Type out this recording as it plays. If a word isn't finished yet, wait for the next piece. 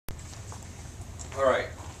All right.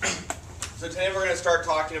 So today we're going to start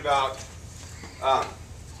talking about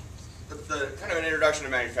the kind of an introduction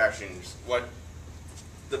to manufacturing, just what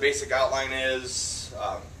the basic outline is,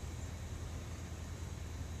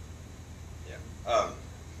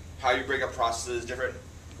 how you break up processes, different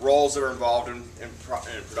roles that are involved in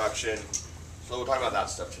production. So we'll talk about that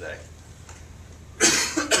stuff today.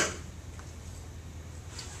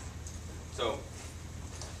 So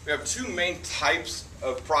we have two main types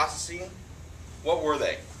of processing. What were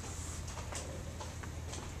they?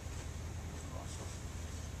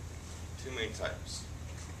 Two main types.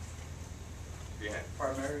 Yeah.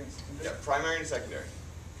 Primary and secondary? Yeah, primary and secondary.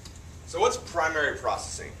 So what's primary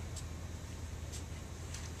processing?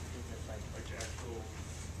 Like the actual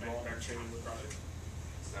manufacturing of the product?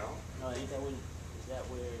 No? No, ain't that when, is that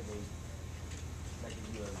where they, like if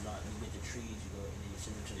you get the trees, you go and then you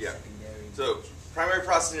send them to the Yeah. secondary? So primary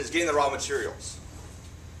processing is getting the raw materials.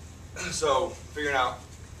 So figuring out,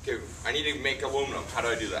 okay, I need to make aluminum. How do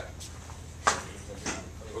I do that?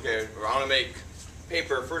 Okay, I want to make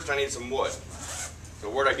paper. First I need some wood. So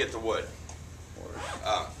where do I get the wood? If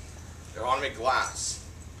I want to make glass,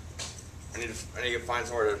 I need to find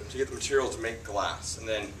somewhere to get the materials to make glass. And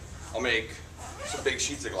then I'll make some big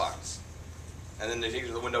sheets of glass. And then they take it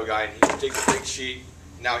to the window guy and he takes a big sheet.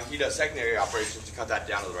 Now he does secondary operations to cut that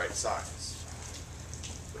down to the right size.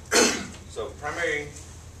 So primary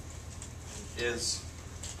is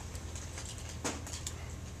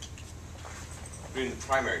doing the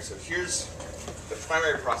primary. So here's the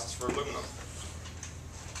primary process for aluminum.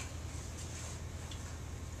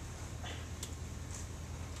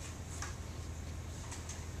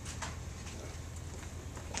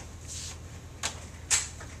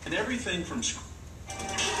 And everything from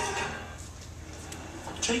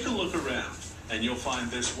take a look around and you'll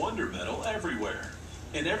find this wonder metal everywhere.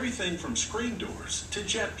 In everything from screen doors to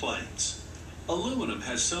jet planes. Aluminum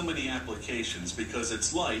has so many applications because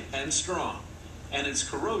it's light and strong, and it's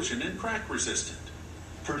corrosion and crack resistant.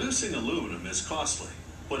 Producing aluminum is costly,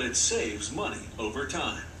 but it saves money over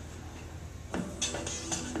time.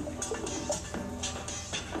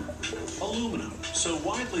 Aluminum, so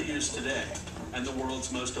widely used today, and the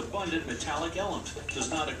world's most abundant metallic element,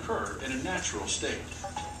 does not occur in a natural state.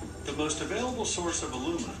 The most available source of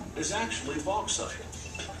aluminum is actually bauxite.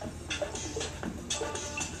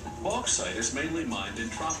 Bauxite is mainly mined in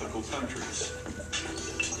tropical countries.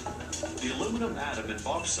 The aluminum atom in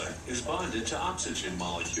bauxite is bonded to oxygen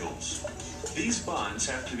molecules. These bonds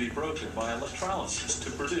have to be broken by electrolysis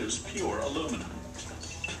to produce pure aluminum.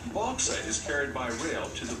 Bauxite is carried by rail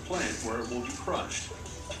to the plant where it will be crushed.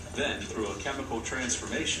 Then, through a chemical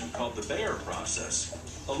transformation called the Bayer process,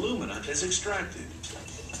 alumina is extracted.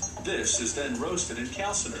 This is then roasted in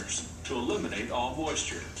calciners to eliminate all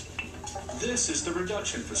moisture. This is the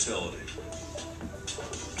reduction facility.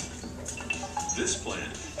 This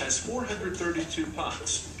plant has 432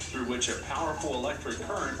 pots through which a powerful electric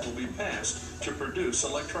current will be passed to produce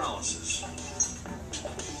electrolysis.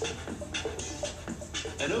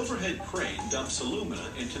 An overhead crane dumps alumina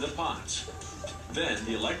into the pots. Then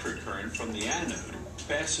the electric current from the anode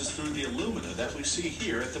passes through the alumina that we see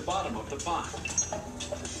here at the bottom of the pot.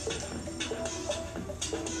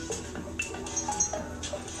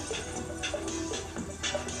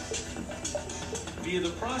 Via the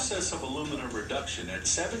process of alumina reduction at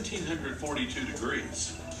 1742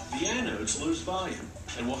 degrees, the anodes lose volume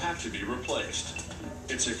and will have to be replaced.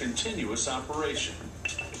 It's a continuous operation.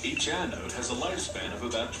 Each anode has a lifespan of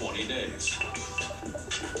about 20 days.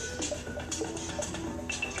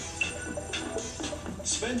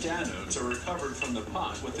 Spent anodes are recovered from the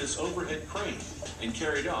pot with this overhead crane and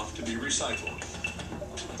carried off to be recycled.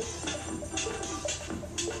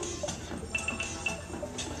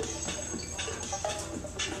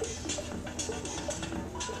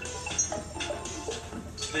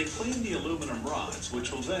 They clean the aluminum rods,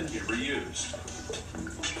 which will then be reused.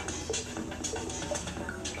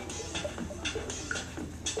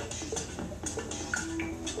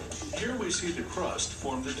 Here we see the crust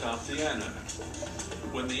formed atop the anode.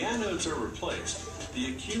 When the anodes are replaced, the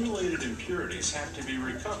accumulated impurities have to be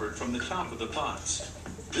recovered from the top of the pots.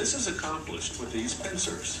 This is accomplished with these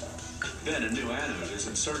pincers. Then a new anode is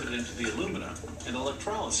inserted into the alumina and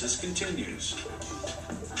electrolysis continues.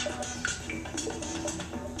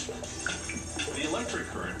 The electric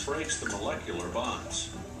current breaks the molecular bonds.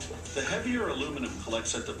 The heavier aluminum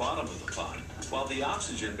collects at the bottom of the pot, while the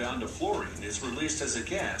oxygen bound to fluorine is released as a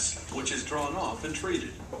gas, which is drawn off and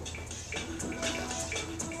treated.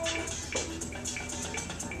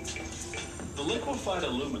 The liquefied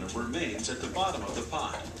aluminum remains at the bottom of the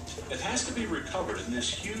pot. It has to be recovered in this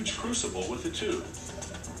huge crucible with a tube.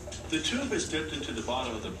 The tube is dipped into the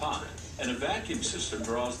bottom of the pot, and a vacuum system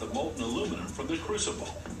draws the molten aluminum from the crucible.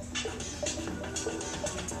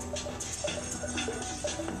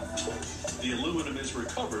 The aluminum is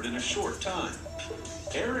recovered in a short time.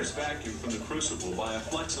 Air is vacuumed from the crucible by a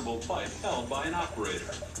flexible pipe held by an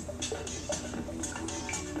operator.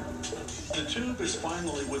 The tube is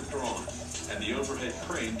finally withdrawn, and the overhead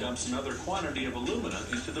crane dumps another quantity of alumina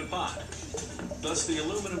into the pot. Thus, the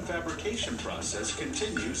aluminum fabrication process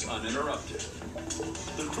continues uninterrupted.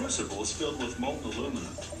 The crucibles filled with molten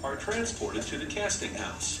aluminum are transported to the casting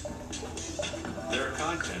house. Their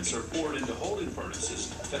contents are poured into holding furnaces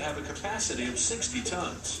that have a capacity of 60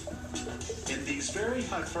 tons. In these very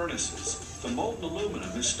hot furnaces, the molten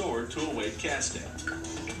aluminum is stored to await casting.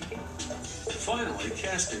 Finally,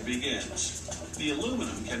 casting begins. The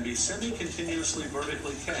aluminum can be semi-continuously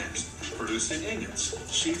vertically cast, producing ingots,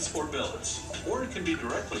 sheets, or billets, or it can be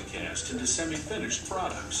directly cast into semi-finished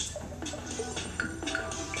products.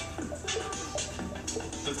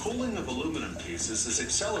 The cooling of aluminum pieces is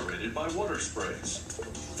accelerated by water sprays.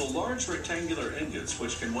 The large rectangular ingots,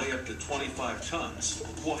 which can weigh up to 25 tons,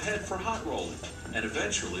 will head for hot rolling and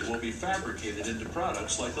eventually will be fabricated into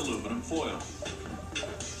products like aluminum foil.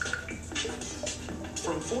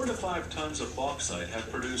 From 4 to 5 tons of bauxite have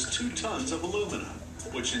produced 2 tons of aluminum,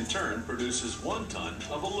 which in turn produces 1 ton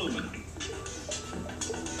of aluminum.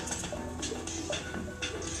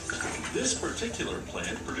 This particular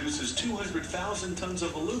plant produces 200,000 tons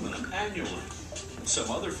of aluminum annually. Some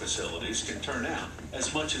other facilities can turn out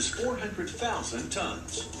as much as 400,000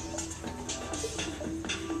 tons.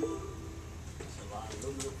 That's a lot of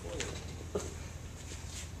aluminum foil.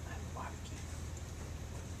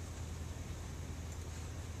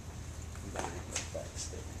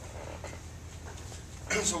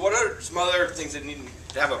 So what are some other things that need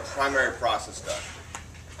to have a primary process done?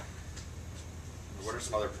 What are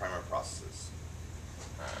some other primary processes?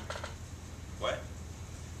 What?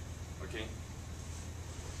 Okay.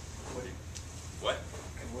 What?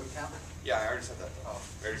 And wood count? Yeah, I already said that. Oh.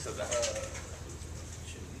 I already said that.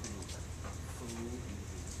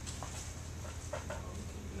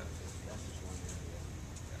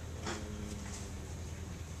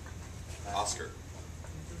 Oscar.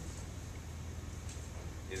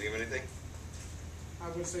 You think of anything? I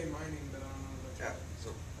would say mining, but I don't know. Yeah.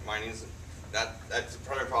 So mining's that's the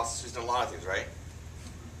primary process used in a lot of things, right?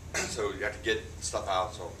 So you have to get stuff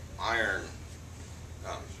out. So iron,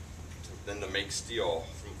 then to make steel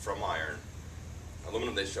from iron.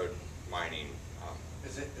 Aluminum they showed mining.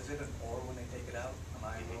 Is it an ore when they take it out, an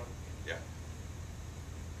iron ore? Yeah.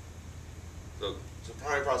 So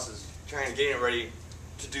primary process is trying to get it ready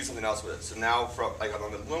to do something else with it. So now, like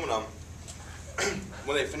on the aluminum,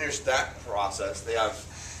 when they finish that process, they have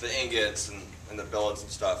the ingots and the billets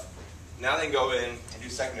and stuff. Now they can go in and do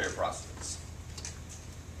secondary processes.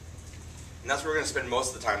 And that's where we're going to spend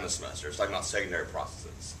most of the time this semester, is talking about secondary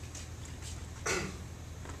processes.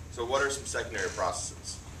 So what are some secondary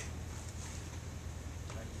processes?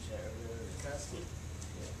 Like you said earlier, casting.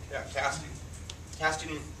 Yeah,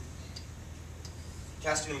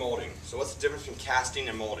 casting and molding. So what's the difference between casting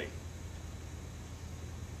and molding?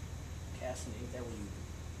 Casting, ain't that what you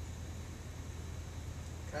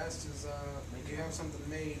Cast is, you have something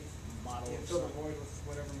made, model you or fill the something? void with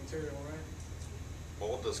whatever material, right?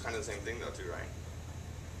 Mold does kind of the same thing though too, right?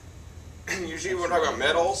 Usually when we talk about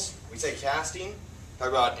metals, we say casting. Talk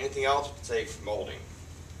about anything else, we say molding.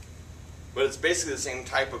 But it's basically the same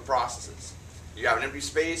type of processes. You have an empty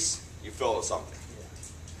space, you fill it with something. Yeah.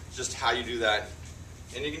 It's just how you do that.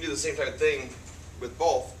 And you can do the same type of thing with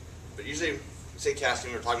both. But usually, we say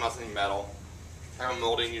casting, we're talking about something metal. Talking about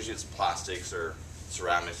molding, usually it's plastics or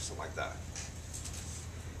ceramics or something like that.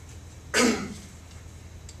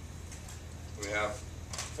 We have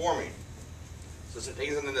forming. So it's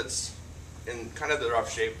taking something that's in kind of the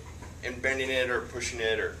rough shape and bending it or pushing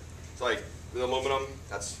it, or so like with aluminum,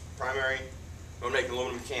 that's primary. We'll make an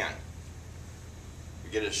aluminum can. We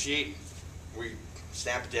get a sheet, we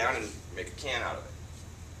stamp it down and make a can out of it.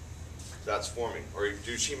 So that's forming. Or you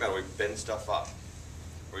do sheet metal, we bend stuff up.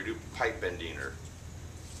 Or you do pipe bending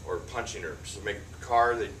or punching, or so make a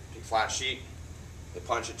car, they take a flat sheet, they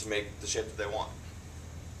punch it to make the shape that they want.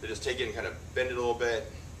 They just take it and kind of bend it a little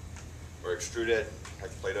bit, or extrude it,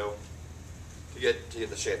 like Play-Doh, to get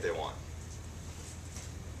the shape they want.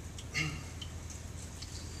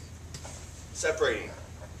 Separating.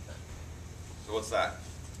 So what's that?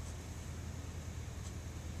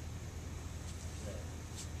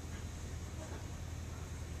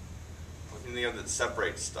 What's anything of that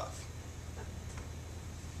separates stuff?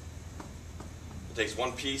 It takes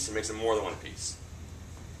one piece and makes it more than one piece.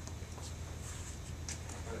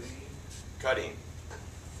 cutting.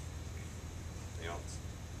 Anything else?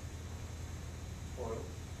 Oil,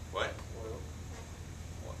 What?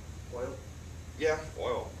 oil. Yeah,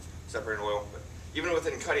 oil. Separating oil. But even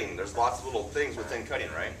within cutting, there's lots of little things within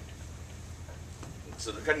cutting, right?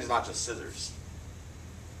 So the cutting is not just scissors.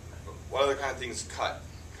 But what other kind of things cut?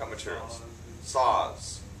 Cut materials.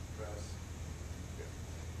 Saws.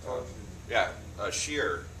 Yeah,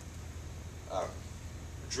 shear.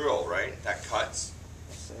 Drill, right? That cuts.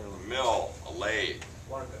 A mill, a lathe.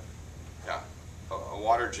 Water gun. Yeah, a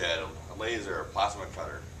water jet, a laser, a plasma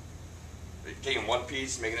cutter. You're taking one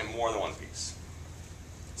piece, making it more than one piece.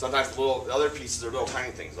 Sometimes the other pieces are little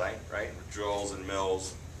tiny things, right? With drills and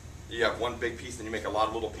mills. You have one big piece, then you make a lot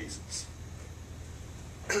of little pieces.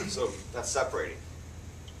 So that's separating.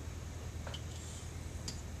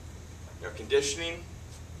 You know, conditioning.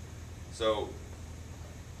 So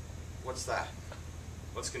what's that?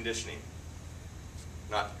 What's conditioning?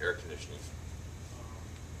 Not air conditioning.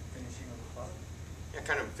 Finishing of the product. Yeah,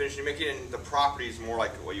 kind of finishing, making the properties more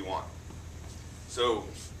like what you want. So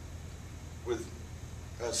with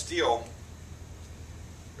steel,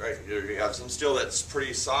 right, you have some steel that's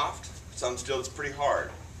pretty soft, some steel that's pretty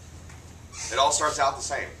hard. It all starts out the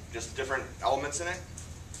same, just different elements in it.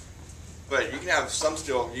 But you can have some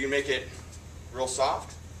steel, you can make it real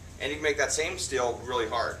soft, and you can make that same steel really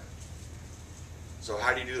hard. So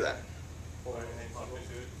how do you do that? By adding something to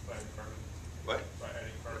it, by carbon. What? By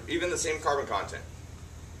adding carbon. Even the same carbon content.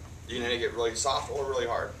 You can make it really soft or really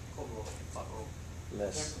hard. Cold roll, hot roll.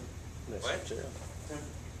 Less What? material.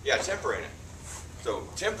 Yeah, tempering it. So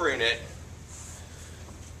tempering it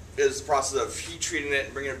is the process of heat treating it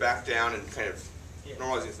and bringing it back down and kind of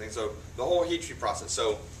normalizing these things. So the whole heat treat process.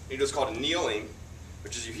 So you do what's called annealing,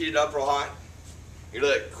 which is you heat it up real hot, you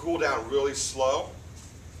let it cool down really slow.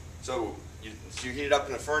 So you heat it up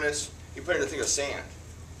in a furnace, you put it in a thing of sand.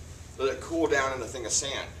 Let it cool down in a thing of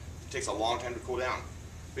sand. It takes a long time to cool down.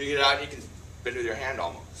 But you get it out and you can bend it with your hand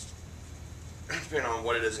almost. Depending on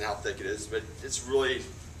what it is and how thick it is. But it's really,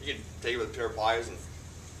 you can take it with a pair of pliers and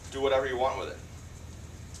do whatever you want with it.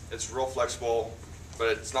 It's real flexible, but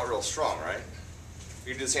it's not real strong, right?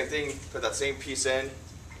 You can do the same thing, put that same piece in,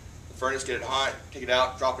 the furnace, get it hot, take it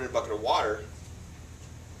out, drop it in a bucket of water,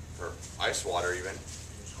 or ice water even,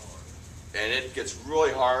 and it gets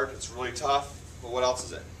really hard, it's really tough, but what else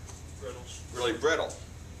is it? Brittle. Really brittle.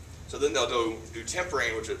 So then they'll do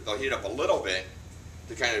tempering, which they'll heat it up a little bit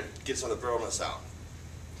to kind of get some of the brittleness out.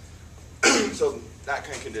 So that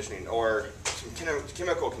kind of conditioning, or some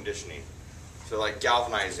chemical conditioning, so like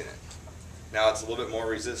galvanizing it. Now it's a little bit more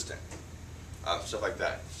resistant, stuff like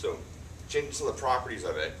that. So changing some of the properties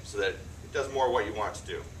of it so that it does more what you want it to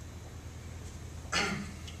do.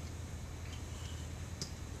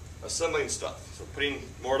 Assembling stuff, so putting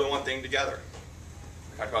more than one thing together.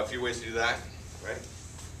 I talked about a few ways to do that, right?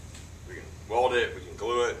 We can weld it, we can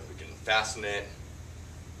glue it, we can fasten it,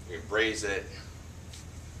 we can braze it.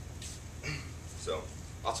 So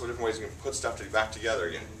lots of different ways you can put stuff back together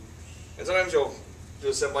again. And sometimes you'll do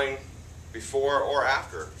assembling before or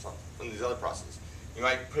after some of these other processes. You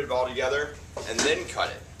might put it all together and then cut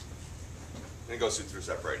it. Then it goes through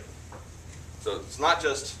separating. So it's not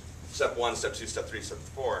just step 1, step 2, step 3, step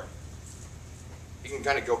 4. You can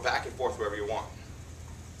kind of go back and forth wherever you want.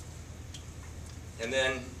 And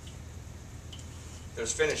then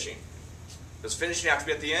there's finishing. Does finishing have to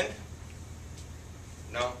be at the end?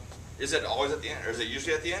 No. Is it always at the end, or is it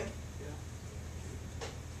usually at the end?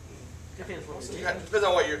 Depends what It it is. depends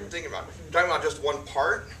on what you're thinking about. If you're talking about just one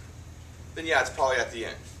part, then yeah, it's probably at the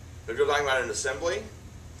end. But if you're talking about an assembly,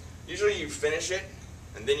 usually you finish it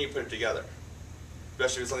and then you put it together.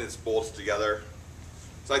 Especially with something that's bolted together.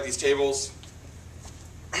 It's like these tables.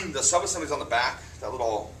 The sub-assemblies on the back, that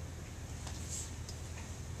little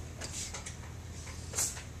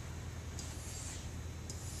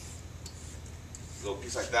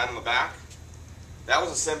piece like that on the back, that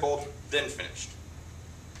was assembled, then finished.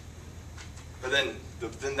 But then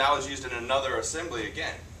that was used in another assembly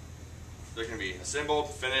again. They're going to be assembled,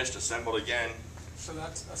 finished, assembled again. So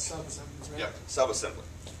that's a sub-assembly, right? Yep, sub-assembly.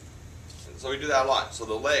 And so we do that a lot. So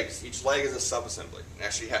the legs, each leg is a sub-assembly. And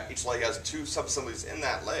actually each leg has 2 sub-assemblies in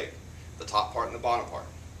that leg, the top part and the bottom part.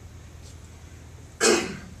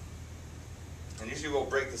 And usually we'll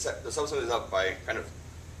break the sub-assemblies up by kind of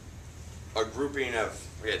a grouping of,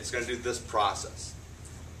 okay, it's going to do this process.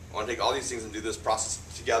 I want to take all these things and do this process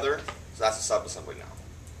together, so that's a sub-assembly now.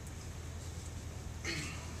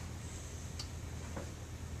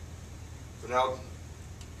 So now,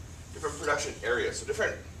 different production areas, so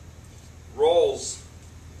different roles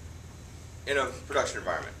in a production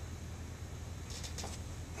environment.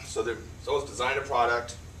 So someone's designed a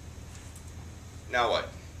product, Now what?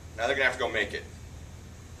 Now they're gonna have to go make it.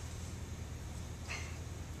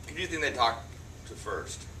 Who do you think they talk to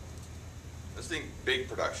first? Let's think big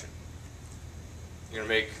production. You're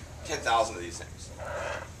gonna make 10,000 of these things.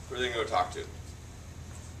 Who are they gonna go talk to?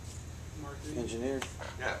 Marketing. Engineers.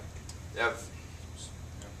 Yeah, they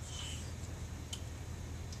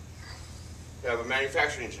have a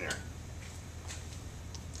manufacturing engineer.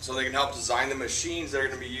 So they can help design the machines that are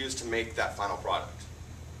going to be used to make that final product.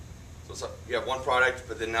 So you have one product,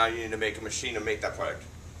 but then now you need to make a machine to make that product.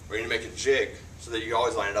 Or you need to make a jig so that you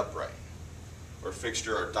always line it up right. Or a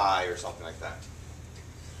fixture or die or something like that.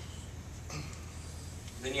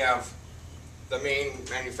 Then you have the main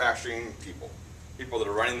manufacturing people. People that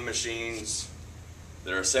are running the machines,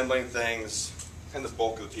 that are assembling things, and the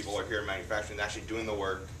bulk of the people are here in manufacturing, actually doing the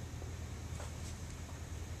work.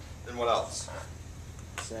 Then what else?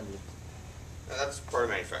 Assembly. Now, that's part of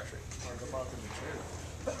manufacturing. Talk about the material.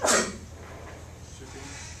 Shipping.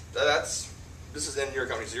 This is in your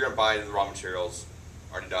company, so you're going to buy the raw materials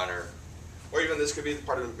already done, or even this could be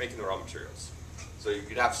part of making the raw materials. So you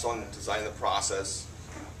could have someone design the process,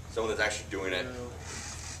 someone that's actually doing it.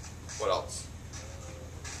 What else?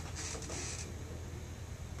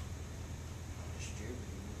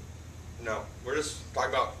 No, we're just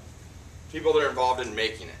talking about people that are involved in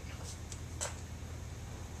making it.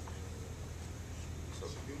 So,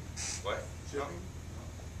 what? No, Shipping.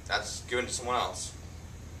 that's given to someone else.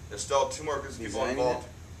 There's still two more groups of people Designing involved.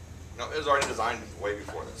 No, it was already designed way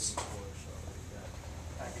before this.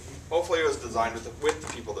 Hopefully it was designed with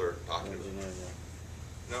the people that are talking about it. Engineers.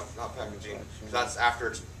 No, not packaging. That's after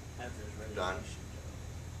it's done.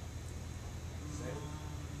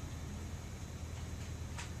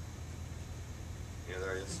 Yeah,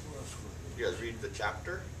 there it is. You guys read the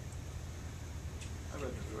chapter? I read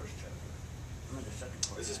the first chapter. I'm in the second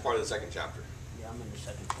part. This is part of the second chapter. Yeah, I'm in the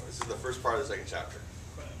second part. This is the first part of the second chapter.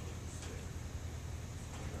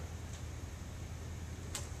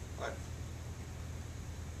 What?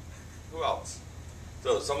 Who else?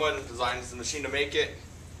 So someone designs the machine to make it.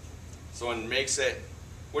 Someone makes it.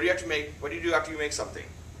 What do you have to make? What do you do after you make something?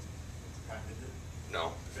 Package it.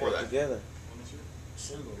 No, before that. Together.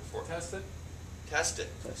 Symbol. Before. Test it. Test it.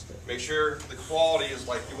 Test it. Make sure the quality is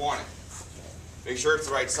like you want it. Make sure it's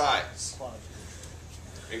the right size. Quality.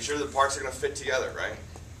 Make sure the parts are going to fit together, right?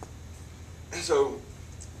 So,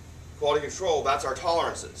 quality control, that's our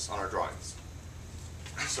tolerances on our drawings.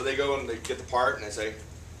 So they go and they get the part and they say,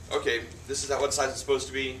 okay, this is what size it's supposed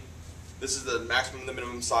to be. This is the maximum, the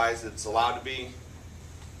minimum size it's allowed to be.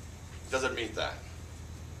 Does it meet that?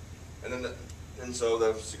 And so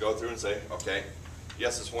they'll go through and say, okay,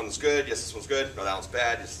 yes, this one's good. Yes, this one's good. No, that one's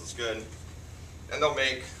bad. Yes, this one's good. And they'll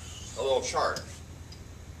make a little chart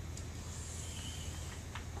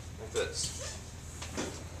like this.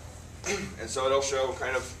 And so it'll show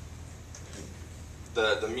kind of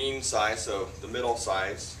the mean size, so the middle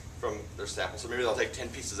size from their sample. So maybe they'll take 10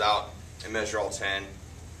 pieces out and measure all 10.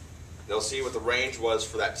 They'll see what the range was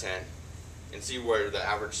for that 10 and see where the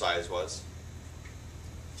average size was.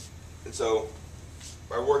 And so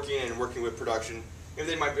by working with production, maybe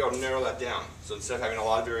they might be able to narrow that down. So instead of having a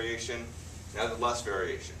lot of variation, now there's less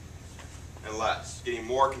variation and less, getting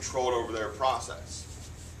more control over their process.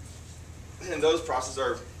 And those processes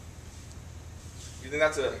are, you think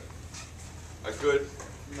that's a good,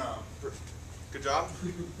 No. good job?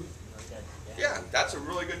 Yeah, that's a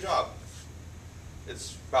really good job.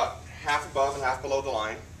 It's about half above and half below the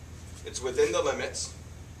line. It's within the limits.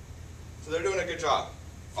 So they're doing a good job.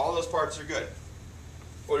 All those parts are good.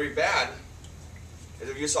 What would be bad is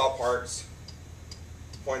if you saw parts,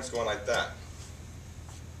 points going like that.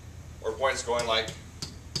 Or points going like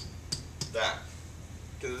that.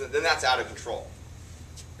 Because then that's out of control.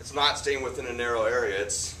 It's not staying within a narrow area,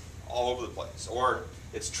 it's all over the place. Or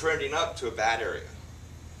it's trending up to a bad area.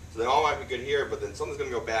 So they all might be good here, but then something's going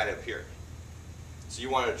to go bad up here. So you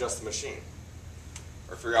want to adjust the machine.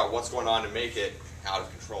 Or figure out what's going on to make it out of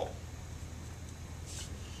control.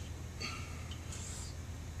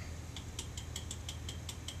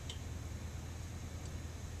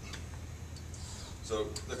 So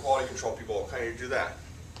the quality control people kind of do that.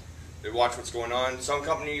 They watch what's going on. Some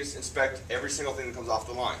companies inspect every single thing that comes off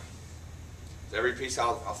the line. So every piece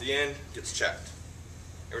off the end gets checked.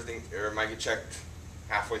 Everything, or it might get checked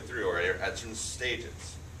halfway through or at certain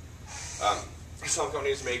stages. Some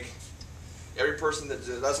companies make every person that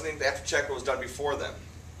does something, they have to check what was done before them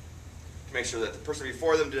to make sure that the person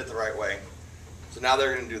before them did it the right way. So now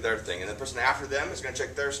they're going to do their thing, and the person after them is going to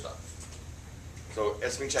check their stuff. So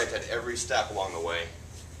it's being checked at every step along the way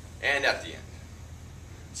and at the end.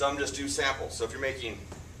 Some just do samples. So if you're making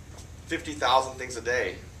 50,000 things a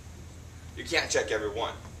day, you can't check every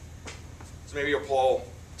one. So maybe you'll pull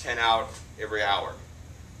 10 out every hour,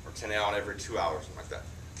 or 10 out every 2 hours, something like that.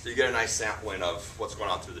 So you get a nice sampling of what's going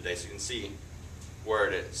on through the day, so you can see where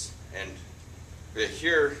it is. And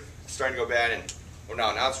here it's starting to go bad, and well,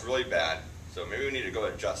 now it's really bad. So maybe we need to go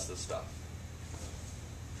adjust this stuff.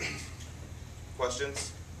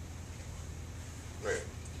 Questions? Right.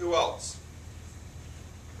 Who else?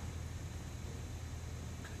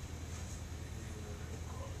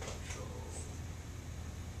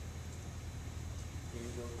 Here you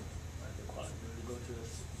go, like the quality, you go to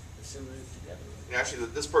the similar together. And actually,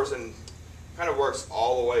 this person kind of works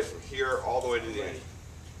all the way from here all the way to the end.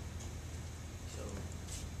 So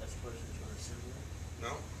that's the person who's going to similar?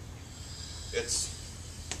 No? It's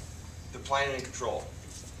the planning and control.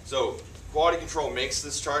 So quality control makes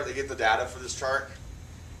this chart, they get the data for this chart,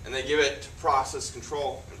 and they give it to process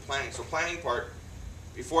control and planning. So planning part,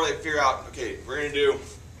 before they figure out, okay, we're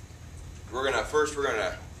gonna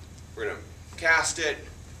cast it,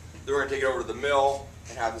 then we're gonna take it over to the mill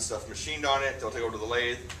and have this stuff machined on it. They'll take it over to the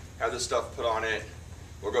lathe, have this stuff put on it.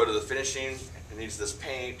 We'll go to the finishing, it needs this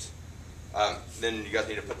paint. Then you guys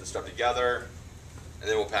need to put this stuff together, and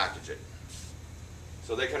then we'll package it.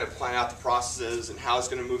 So they kind of plan out the processes and how it's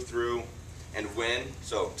going to move through and when.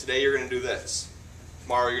 So today you're going to do this.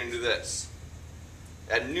 Tomorrow you're going to do this.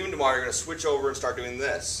 At noon tomorrow you're going to switch over and start doing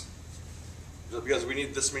this. Because we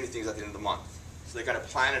need this many things at the end of the month. So they kind of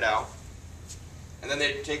plan it out. And then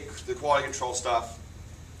they take the quality control stuff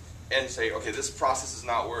and say, okay, this process is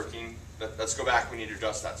not working. Let's go back. We need to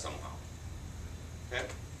adjust that somehow. Okay?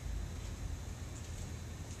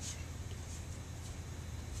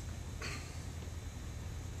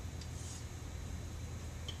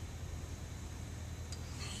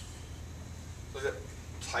 Look at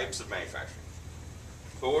types of manufacturing.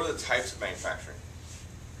 But what are the types of manufacturing?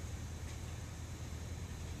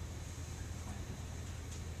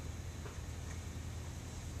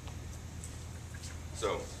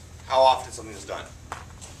 So, how often something is done?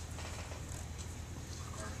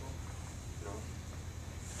 No.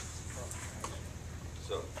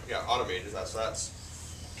 So, yeah, automated. That's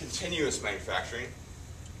continuous manufacturing,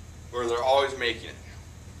 where they're always making it.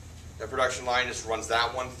 That production line just runs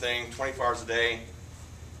that one thing 24 hours a day,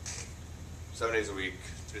 7 days a week,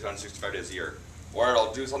 365 days a year. Or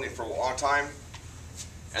it'll do something for a long time,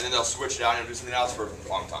 and then they'll switch it out and do something else for a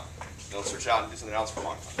long time. They'll switch it out and do something else for a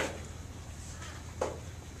long time.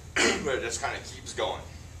 But it just kind of keeps going.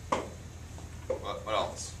 What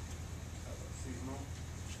else? Seasonal.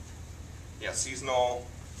 Yeah, seasonal,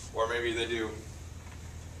 or maybe they do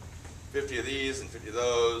 50 of these and 50 of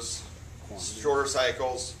those. Shorter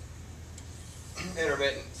cycles.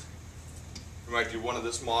 Intermittent. We might do one of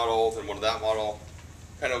this model, then one of that model,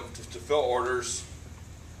 kind of to fill orders,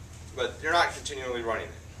 but you're not continually running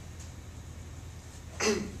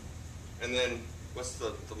it. And then, what's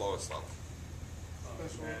the lowest level?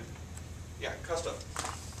 Special. Man. Yeah, custom.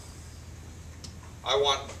 I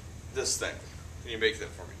want this thing. Can you make that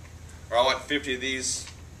for me? Or I want 50 of these.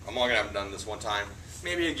 I'm only going to have done this one time.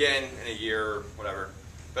 Maybe again in a year or whatever.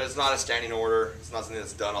 But it's not a standing order. It's not something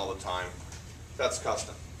that's done all the time. That's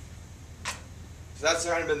custom. So that's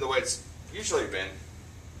kind of been the way it's usually been.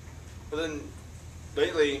 But then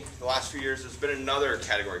lately, the last few years, there's been another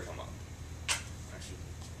category come up. Actually,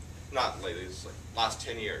 not lately, it's like last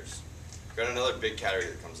 10 years. Got another big category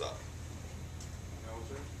that comes up.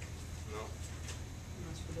 Military. No?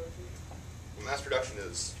 Mass production. Well, mass production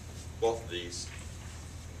is both of these.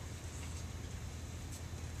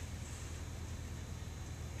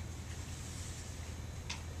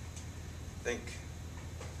 Think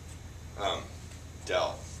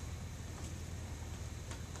Dell.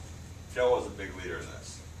 Dell was a big leader in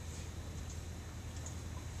this.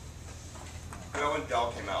 You know when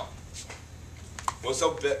Dell came out? What's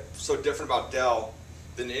so different about Dell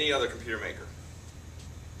than any other computer maker?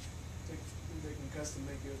 They can custom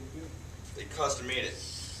make it good. They custom made it.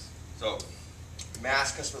 So,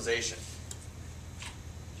 mass customization.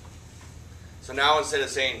 So now instead of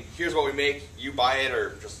saying, here's what we make, you buy it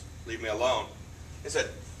or just leave me alone, they said,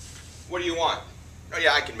 what do you want? Oh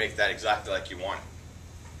yeah, I can make that exactly like you want it.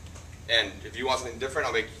 And if you want something different,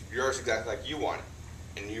 I'll make yours exactly like you want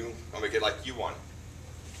it. And I'll make it like you want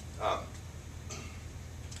it.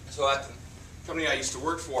 So at the company I used to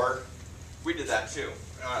work for, we did that too.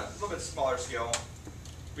 A little bit smaller scale.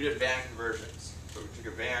 We did van conversions. So we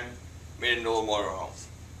took a van, made it into a little motorhome.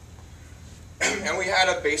 And we had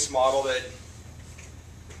a base model that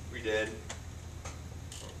we did.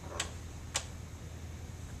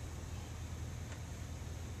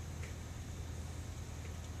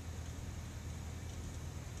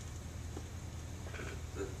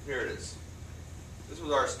 here it is. This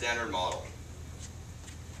was our standard model.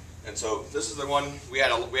 And so this is the one, we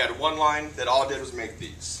had one line that all it did was make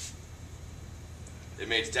these. It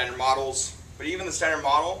made standard models, but even the standard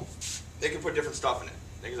model, they could put different stuff in it.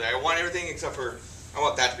 They could say, I want everything except for, I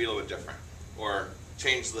want that to be a little bit different. Or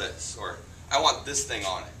change this, or I want this thing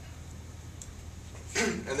on it.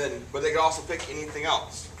 And then, but they could also pick anything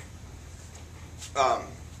else.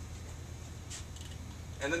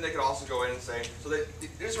 And then they could also go in and say, so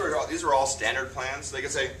these were all standard plans. So they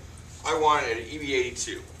could say, I want an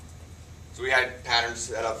EV82. So we had patterns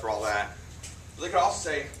set up for all that. So they could also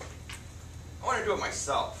say, I want to do it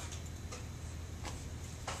myself.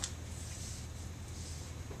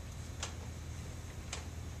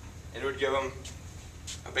 And it would give them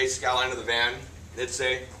a basic outline of the van. They'd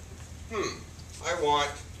say, I want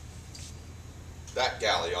that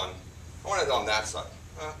galley on, I want it on that side.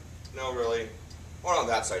 No, really. I want it on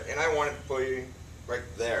that side. And I want it to be right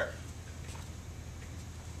there.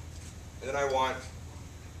 And then I want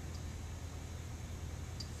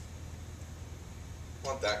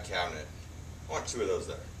that cabinet. I want 2 of those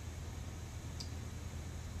there.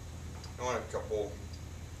 I want a couple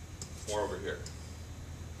more over here.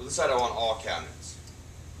 So this side I want all cabinets.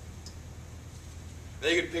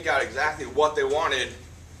 They could pick out exactly what they wanted,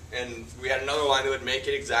 and we had another line that would make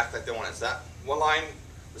it exactly like they wanted. So that one line,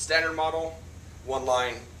 the standard model, one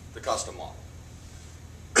line, the custom model.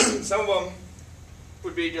 Some of them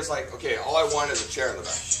would be just like, okay, all I want is a chair in the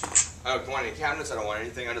back. I don't want any cabinets, I don't want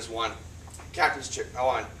anything, I just want captain's chair. I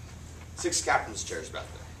want 6 captain's chairs back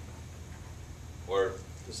there. Or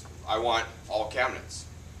just, I want all cabinets.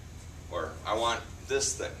 Or I want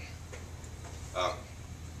this thing.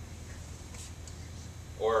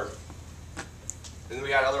 And then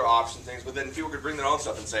we had other option things, but then people could bring their own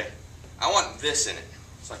stuff and say, I want this in it.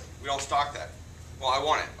 It's like, we don't stock that. Well, I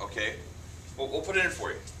want it, okay. Well, we'll put it in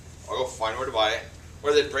for you. I'll go find where to buy it.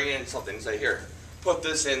 Or they'd bring in something and say, here, put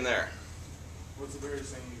this in there. What's the very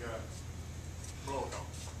thing you got? Blow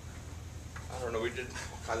it. I don't know, we did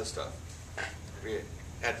all kinds of stuff. We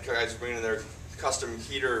had guys bring in their custom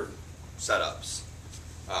heater setups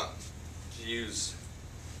to use.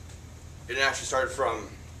 It actually started from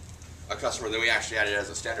a customer, then we actually had it as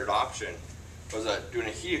a standard option, was doing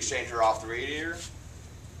a heat exchanger off the radiator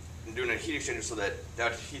and doing a heat exchanger so that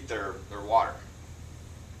would heat their water.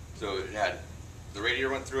 So it had, the radiator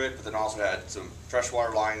went through it, but then also had some fresh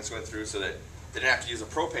water lines going through so that they didn't have to use a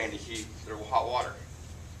propane to heat their hot water.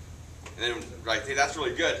 And then, like, hey, that's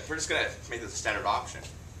really good. We're just going to make this a standard option.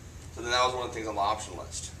 So then that was one of the things on the option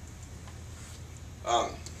list.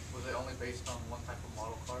 Was it only based on one type of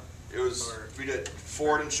model car? It was, we did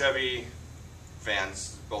Ford and Chevy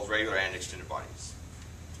vans, both regular and extended bodies.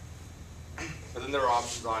 But then there were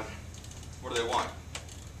options on, what do they want?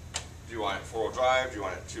 Do you want it 4-wheel drive? Do you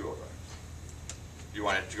want it 2-wheel drive? Do you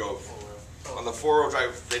want it to go, on the 4-wheel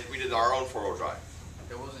drive, we did our own 4-wheel drive.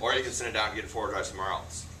 Or you can send it down and get a 4-wheel drive somewhere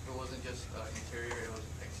else. It wasn't just interior, it was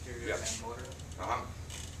exterior Yep. and motor?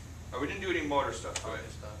 We didn't do any motor stuff to it.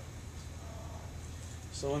 Just,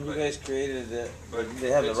 So when you guys created it, But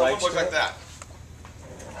they had the it rights looked to like it? that.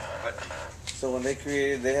 But So when they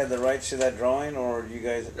created, they had the rights to that drawing, or you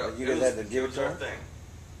guys had to give it to their them? thing.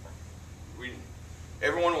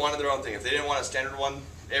 Everyone wanted their own thing. If they didn't want a standard one,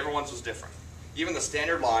 everyone's was different. Even the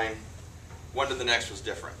standard line, one to the next was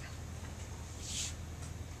different.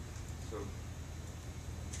 So,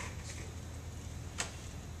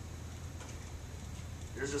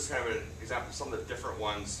 here's just kind of an example of some of the different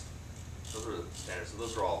ones. Those are the standards. So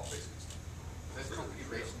those are all basics. is this company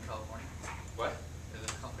based in California? What? Is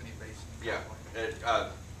this company based in Yeah.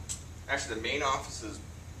 California? Actually, the main office is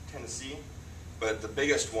Tennessee, but the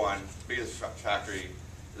biggest factory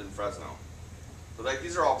is in Fresno. So like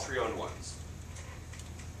these are all pre-owned ones.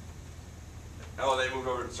 Oh, they moved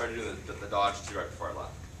over and started doing the Dodge too right before I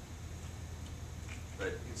left. But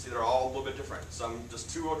you can see they're all a little bit different. Some just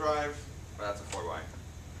 2-wheel drive, well, that's a 4x.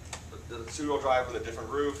 But the 2-wheel drive with a different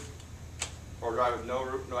roof, 4-wheel drive with no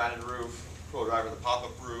roof, no added roof, 4-wheel drive with a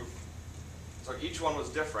pop-up roof. So each one was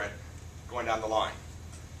different going down the line.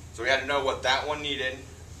 So we had to know what that one needed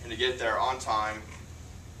and to get there on time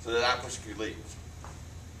so that person could leave.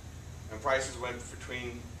 And prices went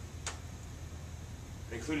between,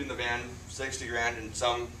 including the van, 60 grand, and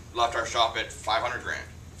some left our shop at 500 grand.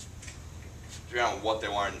 Depending on what they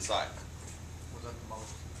wanted inside. Was that the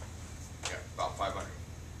most? Yeah, about 500.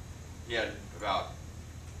 He had about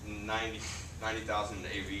 90,000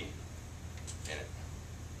 AV in it.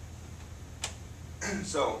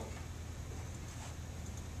 So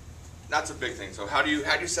that's a big thing. So how do you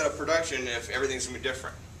set up production if everything's gonna be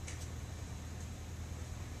different?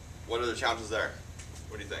 What are the challenges there?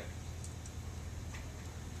 What do you think?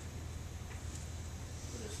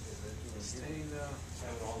 Staying,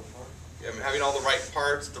 Having all the parts. Yeah, I mean, having all the right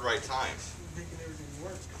parts at the right time. making everything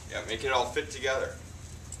work. Yeah, making it all fit together.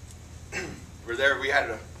 We're there. We had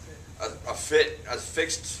a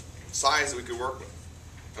fixed size that we could work with,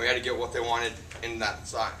 and we had to get what they wanted in that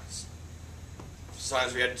size.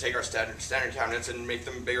 Sometimes we had to take our standard cabinets and make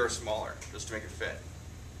them bigger or smaller just to make it fit.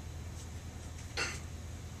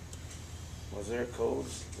 Was there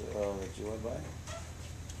codes that you went by?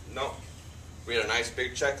 No, we had a nice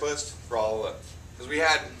big checklist for all of it because we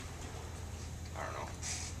had, I don't know,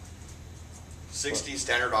 60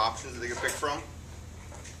 standard options that they could pick from.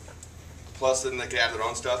 Plus, then they could add their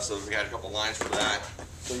own stuff, so we had a couple lines for that.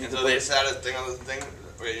 So you And could so they put- just had a thing on the thing.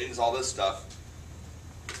 It needs all this stuff.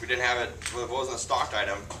 If we didn't have it, well, if it wasn't a stocked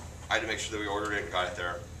item, I had to make sure that we ordered it and got it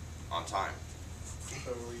there on time.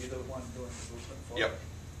 So were you the one doing the blueprint for it? Yep.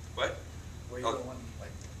 What? Were you Oh. the one like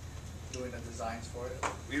doing the designs for it?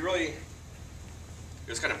 We really, it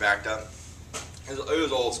was kind of backed up. It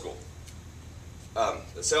was old school.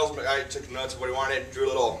 The salesman guy took notes of what he wanted, drew a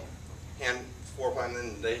little hand floor plan, and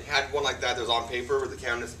then they had one like that that was on paper with the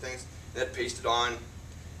cabinets and things. They had pasted on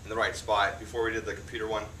in the right spot before we did the computer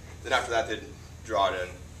one. Then after that, they'd draw it in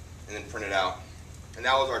and then print it out. And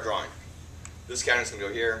that was our drawing. This cabinet's gonna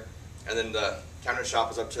go here, and then the cabinet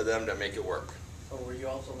shop is up to them to make it work. So were you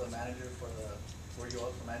also the manager for the, were you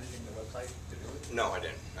also managing the website to do it? No, I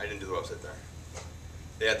didn't. I didn't do the website there.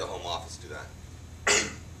 They had the home office do that.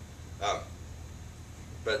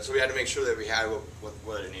 But so we had to make sure that we had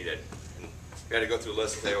what it needed. And we had to go through a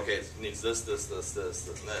list and say, okay, it needs this, this, this, this,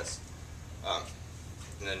 this, and this.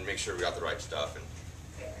 And then make sure we got the right stuff and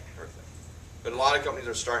everything. But a lot of companies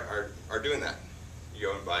are doing that. You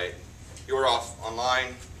go and buy, you order off online,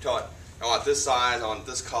 you tell it, I want this size, I want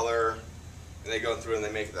this color, and they go through and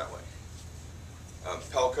they make it that way.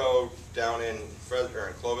 Pelco down in Fresno or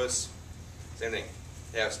in Clovis, same thing.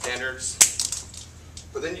 They have standards,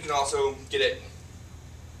 but then you can also get it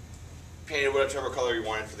painted whatever color you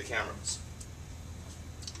wanted for the cameras.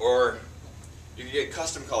 Or you can get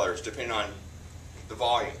custom colors depending on the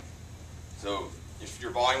volume. So if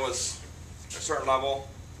your volume was a certain level,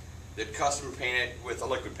 they'd custom paint it with a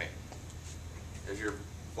liquid paint. If your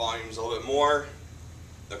volume's a little bit more,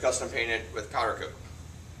 they'll custom paint it with powder coat.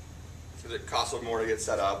 Because it costs a little more to get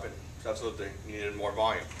set up and stuff, so they needed more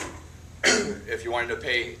volume. If you wanted to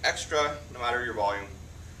pay extra, no matter your volume,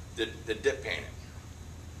 they dip paint it.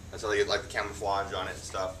 That's how they get like the camouflage on it and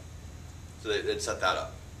stuff. So they'd set that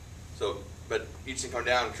up. So, but each thing come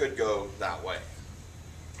down could go that way.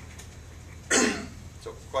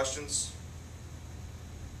 So questions?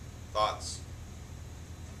 Thoughts?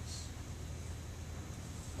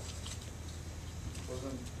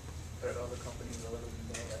 Wasn't there other companies other than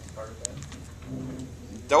that that started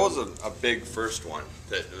that? That was a big first one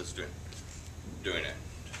that was doing it.